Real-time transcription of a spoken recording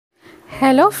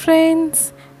Hello friends,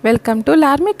 welcome to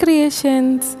లార్మి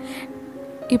creations.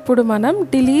 ఇప్పుడు మనం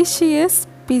delicious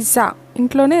pizza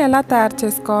ఇంట్లోనే ఎలా తయారు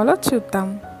చేసుకోవాలో చూద్దాం.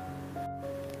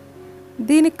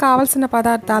 దీనికి కావాల్సిన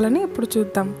పదార్థాలని ఇప్పుడు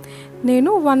చూద్దాం.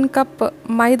 నేను 1 కప్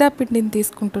మైదా పిండిని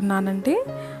తీసుకుంటున్నానండి.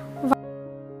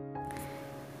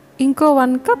 ఇంకో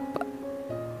 1 కప్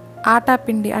ఆటా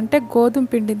పిండి అంటే గోధుమ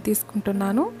పిండిని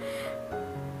తీసుకుంటున్నాను.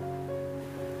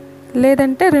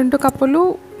 లేదంటే 2 కప్పులు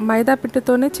మైదా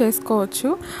పిండితోనే చేసుకోవచ్చు.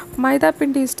 మైదా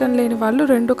పిండి ఇష్టం లేని వాళ్ళు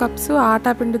 2 కప్స్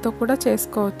ఆటా పిండితో కూడా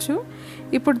చేసుకోవచ్చు.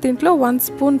 ఇప్పుడు దీంట్లో 1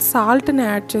 స్పూన్ సాల్ట్ని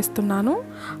యాడ్ చేస్తున్నాను.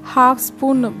 1/2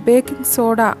 స్పూన్ బేకింగ్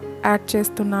సోడా యాడ్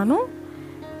చేస్తున్నాను.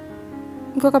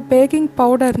 ఇంకొక బేకింగ్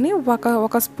పౌడర్ని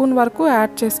ఒక స్పూన్ వరకు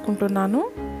యాడ్ చేసుకుంటున్నాను.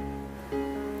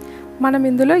 మనం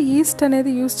ఇందులో ఈస్ట్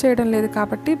అనేది యూస్ చేయడం లేదు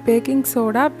కాబట్టి బేకింగ్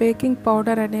సోడా, బేకింగ్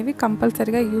పౌడర్ అనేవి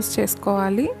కంపల్సరీగా యూస్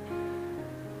చేసుకోవాలి.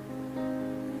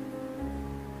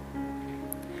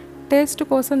 టేస్ట్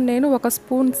కోసం నేను 1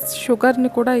 స్పూన్ షుగర్ని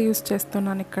కూడా యూస్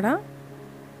చేస్తున్నాను ఇక్కడ.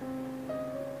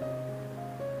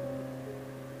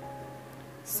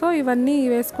 సో ఇవన్నీ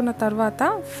వేసుకున్న తర్వాత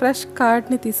ఫ్రెష్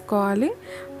కర్డ్ని తీసుకోవాలి.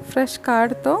 ఫ్రెష్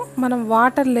కర్డ్తో మనం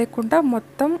వాటర్ లేకుండా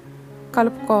మొత్తం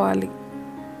కలుపుకోవాలి.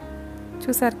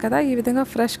 చూసారు కదా, ఈ విధంగా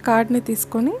ఫ్రెష్ కర్డ్ని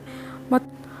తీసుకొని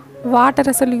వాటర్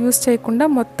అసలు యూస్ చేయకుండా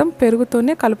మొత్తం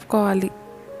పెరుగుతోనే కలుపుకోవాలి.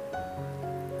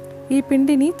 ఈ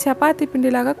పిండిని చపాతీ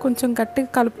పిండిలాగా కొంచెం గట్టిగా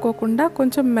కలుపుకోకుండా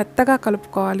కొంచెం మెత్తగా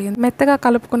కలుపుకోవాలి. మెత్తగా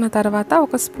కలుపుకున్న తర్వాత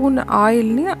 1 స్పూన్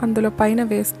ఆయిల్ని అందులో పైన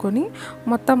వేసుకొని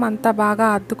మొత్తం అంతా బాగా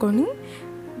అద్దుకొని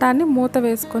దాన్ని మూత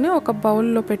వేసుకొని ఒక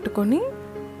బౌల్లో పెట్టుకొని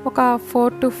ఒక 4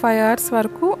 to 5 అవర్స్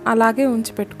వరకు అలాగే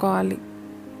ఉంచి పెట్టుకోవాలి.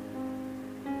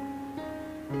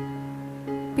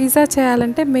 పిజ్జా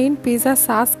చేయాలంటే మెయిన్ పిజ్జా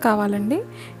సాస్ కావాలండి.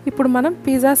 ఇప్పుడు మనం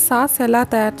పిజ్జా సాస్ ఎలా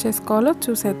తయారు చేసుకోవాలో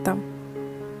చూసేద్దాం.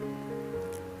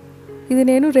 ఇది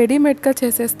నేను రెడీమేడ్గా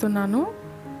చేసేస్తున్నాను.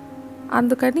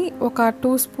 అందుకని ఒక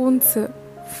 2 స్పూన్స్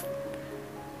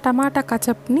టమాటా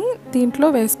కచప్ని దీంట్లో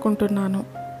వేసుకుంటున్నాను.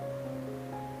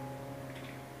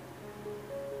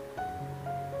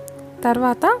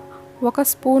 తర్వాత 1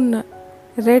 స్పూన్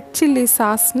రెడ్ చిల్లీ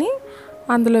సాస్ని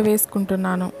అందులో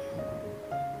వేసుకుంటున్నాను.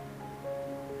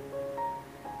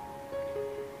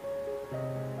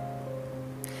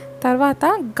 తర్వాత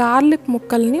గార్లిక్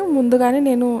ముక్కల్ని ముందుగానే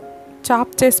నేను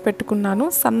చాప్ చేసి పెట్టుకున్నాను.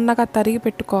 సన్నగా తరిగి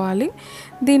పెట్టుకోవాలి.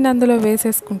 దీన్ని అందులో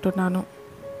వేసేసుకుంటున్నాను.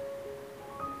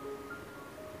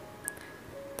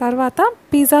 తర్వాత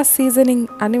పిజ్జా సీజనింగ్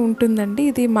అని ఉంటుందండి.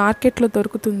 ఇది మార్కెట్లో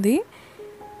దొరుకుతుంది.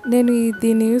 నేను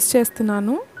దీన్ని యూస్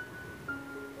చేస్తున్నాను.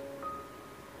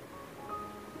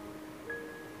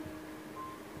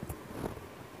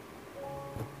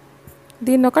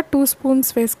 దీన్ని ఒక 2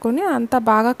 స్పూన్స్ వేసుకొని అంతా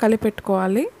బాగా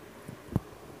కలిపెట్టుకోవాలి.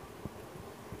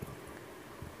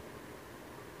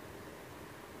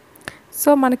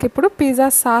 సో మనకిప్పుడు పిజ్జా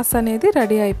సాస్ అనేది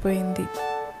రెడీ అయిపోయింది.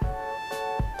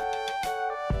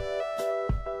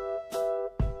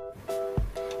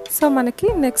 సో మనకి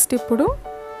నెక్స్ట్ ఇప్పుడు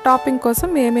టాపింగ్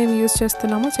కోసం ఏమేమి యూస్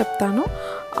చేస్తున్నామో చెప్తాను.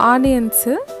 Onions,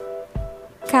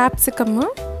 capsicum,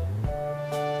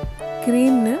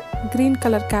 green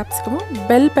colour capsicum,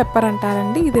 bell pepper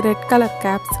అంటారండి, ఇది red colour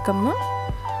capsicum,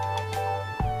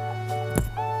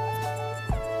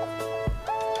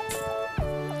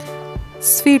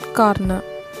 sweet corn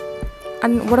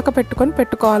అని ఉడకపెట్టుకొని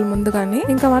పెట్టుకోవాలి ముందుగానే.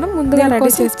 ఇంకా మనం ముందుగా రెడీ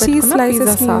చేసి చీజ్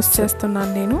స్లైసెస్ యూస్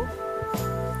చేస్తున్నాను నేను.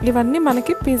 ఇవన్నీ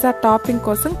మనకి పిజ్జా టాపింగ్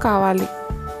కోసం కావాలి.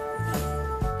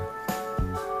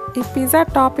 ఈ పిజ్జా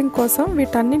టాపింగ్ కోసం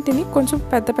వీటన్నింటినీ కొంచెం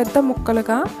పెద్ద పెద్ద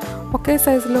ముక్కలుగా ఒకే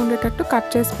సైజులో ఉండేటట్టు కట్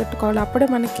చేసి పెట్టుకోవాలి. అప్పుడే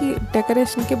మనకి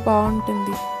డెకరేషన్కి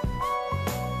బాగుంటుంది.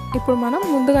 ఇప్పుడు మనం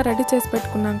ముందుగా రెడీ చేసి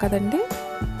పెట్టుకున్నాం కదండి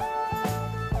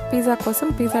పిజ్జా కోసం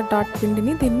పిజ్జా డాట్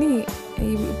పిండిని,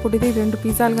 ఇప్పుడు ఇది 2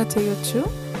 పిజ్జాలుగా చేయొచ్చు.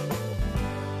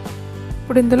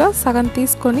 ఇప్పుడు ఇందులో సగం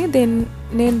తీసుకొని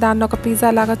నేను దాన్ని ఒక పిజ్జా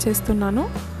లాగా చేస్తున్నాను.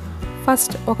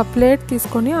 ఫస్ట్ ఒక ప్లేట్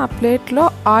తీసుకొని ఆ ప్లేట్లో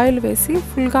ఆయిల్ వేసి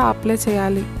ఫుల్గా అప్లై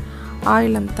చేయాలి.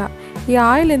 ఆయిల్ అంతా. ఈ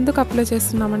ఆయిల్ ఎందుకు అప్లై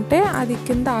చేస్తున్నామంటే అది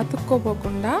కింద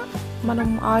అతుక్కోపోకుండా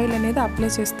మనం ఆయిల్ అనేది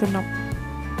అప్లై చేస్తున్నాం.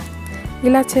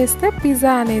 ఇలా చేస్తే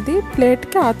పిజ్జా అనేది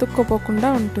ప్లేట్కి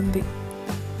అతుక్కోపోకుండా ఉంటుంది.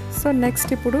 సో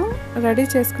నెక్స్ట్ ఇప్పుడు రెడీ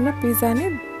చేసుకున్న పిజ్జాని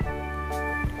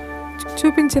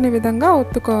చూపించిన విధంగా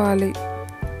ఒత్తుకోవాలి.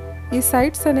 ఈ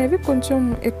సైడ్స్ అనేవి కొంచెం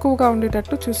ఎక్కువగా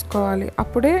ఉండేటట్టు చూసుకోవాలి.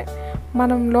 అప్పుడే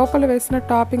మనం లోపల వేసిన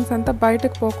టాపింగ్స్ అంతా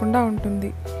బయటకు పోకుండా ఉంటుంది.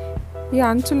 ఈ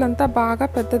అంచులంతా బాగా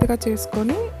పెద్దదిగా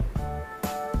చేసుకొని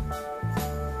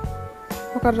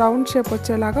ఒక రౌండ్ షేప్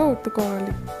వచ్చేలాగా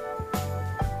ఒత్తుకోవాలి.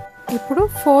 ఇప్పుడు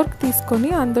ఫోర్క్ తీసుకొని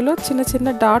అందులో చిన్న చిన్న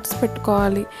డాట్స్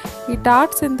పెట్టుకోవాలి. ఈ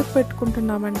డాట్స్ ఎందుకు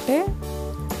పెట్టుకుంటున్నామంటే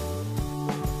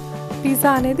పిజ్జా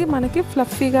అనేది మనకి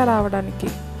ఫ్లఫీగా రావడానికి.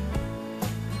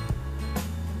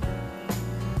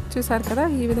 చూసారు కదా,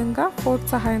 ఈ విధంగా ఫోర్క్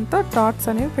సహాయంతో డాట్స్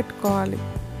అనేవి పెట్టుకోవాలి.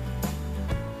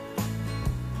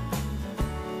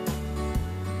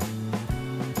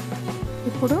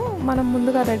 ఇప్పుడు మనం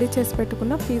ముందుగా రెడీ చేసి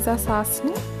పెట్టుకున్న పిజ్జా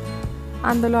సాస్ని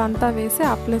అందులో అంతా వేసి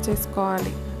అప్లై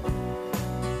చేసుకోవాలి.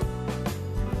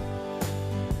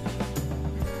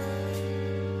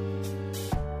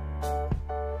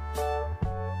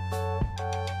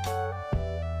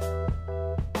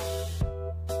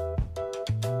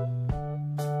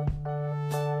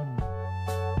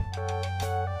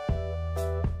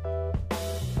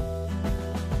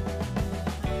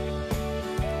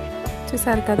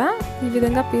 చూసారు కదా, ఈ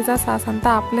విధంగా పిజ్జా సాస్ అంతా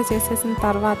అప్లై చేసేసిన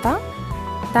తర్వాత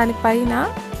దానిపైన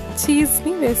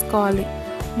చీజ్ని వేసుకోవాలి.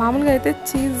 మామూలుగా అయితే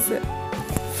చీజ్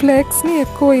ఫ్లేక్స్ని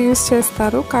ఎక్కువ యూస్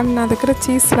చేస్తారు, కానీ నా దగ్గర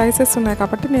చీజ్ స్లైసెస్ ఉన్నాయి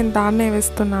కాబట్టి నేను దాన్నే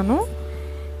వేస్తున్నాను.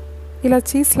 ఇలా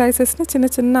చీజ్ స్లైసెస్ని చిన్న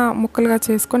చిన్న ముక్కలుగా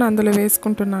చేసుకొని అందులో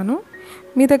వేసుకుంటున్నాను.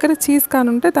 మీ దగ్గర చీజ్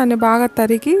కానుంటే దాన్ని బాగా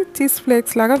తరిగి చీజ్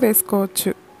ఫ్లేక్స్ లాగా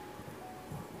వేసుకోవచ్చు.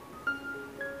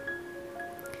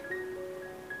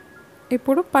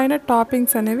 ఇప్పుడు పైన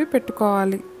టాపింగ్స్ అనేవి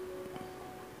పెట్టుకోవాలి.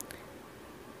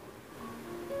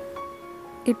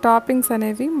 ఈ టాపింగ్స్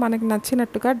అనేవి మనకి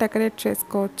నచ్చినట్టుగా డెకరేట్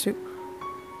చేసుకోవచ్చు.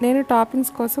 నేను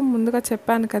టాపింగ్స్ కోసం ముందుగా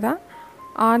చెప్పాను కదా,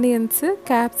 onions,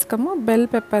 capsicum, bell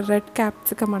pepper, red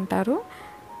capsicum అంటారు,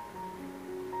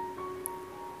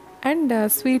 అండ్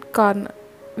స్వీట్ కార్న్,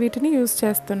 వీటిని యూస్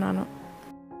చేస్తున్నాను.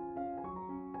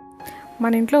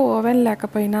 మన ఇంట్లో ఓవెన్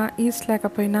లేకపోయినా, ఈస్ట్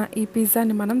లేకపోయినా ఈ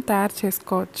పిజ్జాని మనం తయారు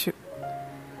చేసుకోవచ్చు.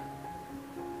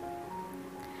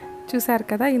 చూసారు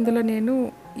కదా, ఇందులో నేను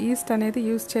ఈస్ట్ అనేది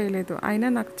యూస్ చేయలేదు, అయినా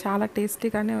నాకు చాలా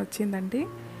టేస్టీగానే వచ్చిందండి.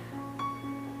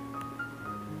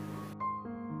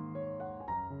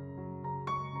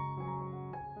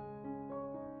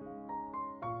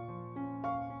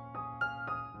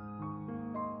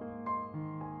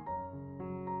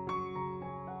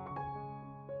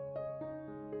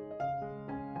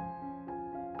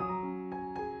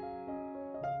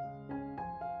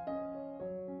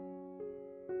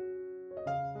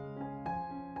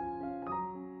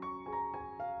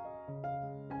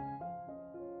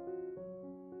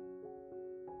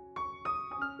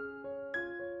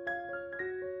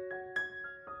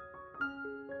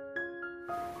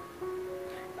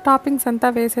 టాపింగ్స్ అంతా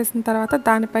వేసేసిన తర్వాత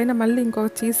దానిపైన మళ్ళీ ఇంకొక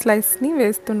చీజ్ స్లైస్ని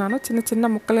వేస్తున్నాను. చిన్న చిన్న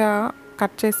ముక్కలుగా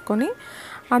కట్ చేసుకొని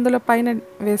అందులో పైన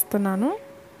వేస్తున్నాను.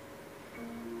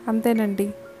 అంతేనండి,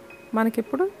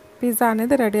 మనకిప్పుడు పిజ్జా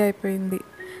అనేది రెడీ అయిపోయింది.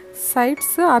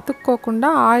 సైడ్స్ అతుక్కోకుండా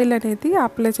ఆయిల్ అనేది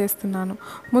అప్లై చేస్తున్నాను.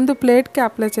 ముందు ప్లేట్కి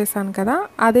అప్లై చేశాను కదా,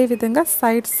 అదేవిధంగా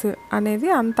సైడ్స్ అనేది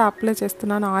అంతా అప్లై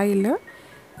చేస్తున్నాను ఆయిల్.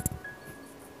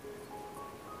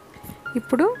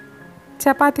 ఇప్పుడు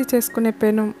చపాతీ చేసుకునే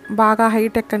పెనం బాగా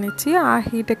హీట్ ఎక్కనిచ్చి ఆ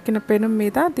హీట్ ఎక్కిన పెనం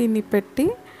మీద దీన్ని పెట్టి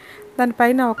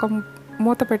దానిపైన ఒక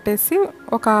మూత పెట్టేసి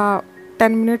ఒక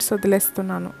 10 minutes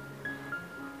వదిలేస్తున్నాను.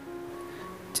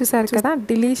 చూసారు కదా,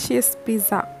 డిలీషియస్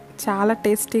పిజ్జా చాలా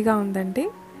టేస్టీగా ఉందండి.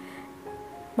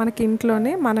 మనకి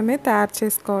ఇంట్లోనే మనమే తయారు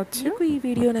చేసుకోవచ్చు. మీకు ఈ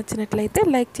వీడియో నచ్చినట్లయితే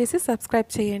లైక్ చేసి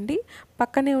సబ్స్క్రైబ్ చేయండి.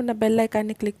 పక్కనే ఉన్న బెల్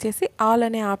ఐకాన్ని క్లిక్ చేసి ఆల్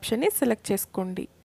అనే ఆప్షన్ని సెలెక్ట్ చేసుకోండి.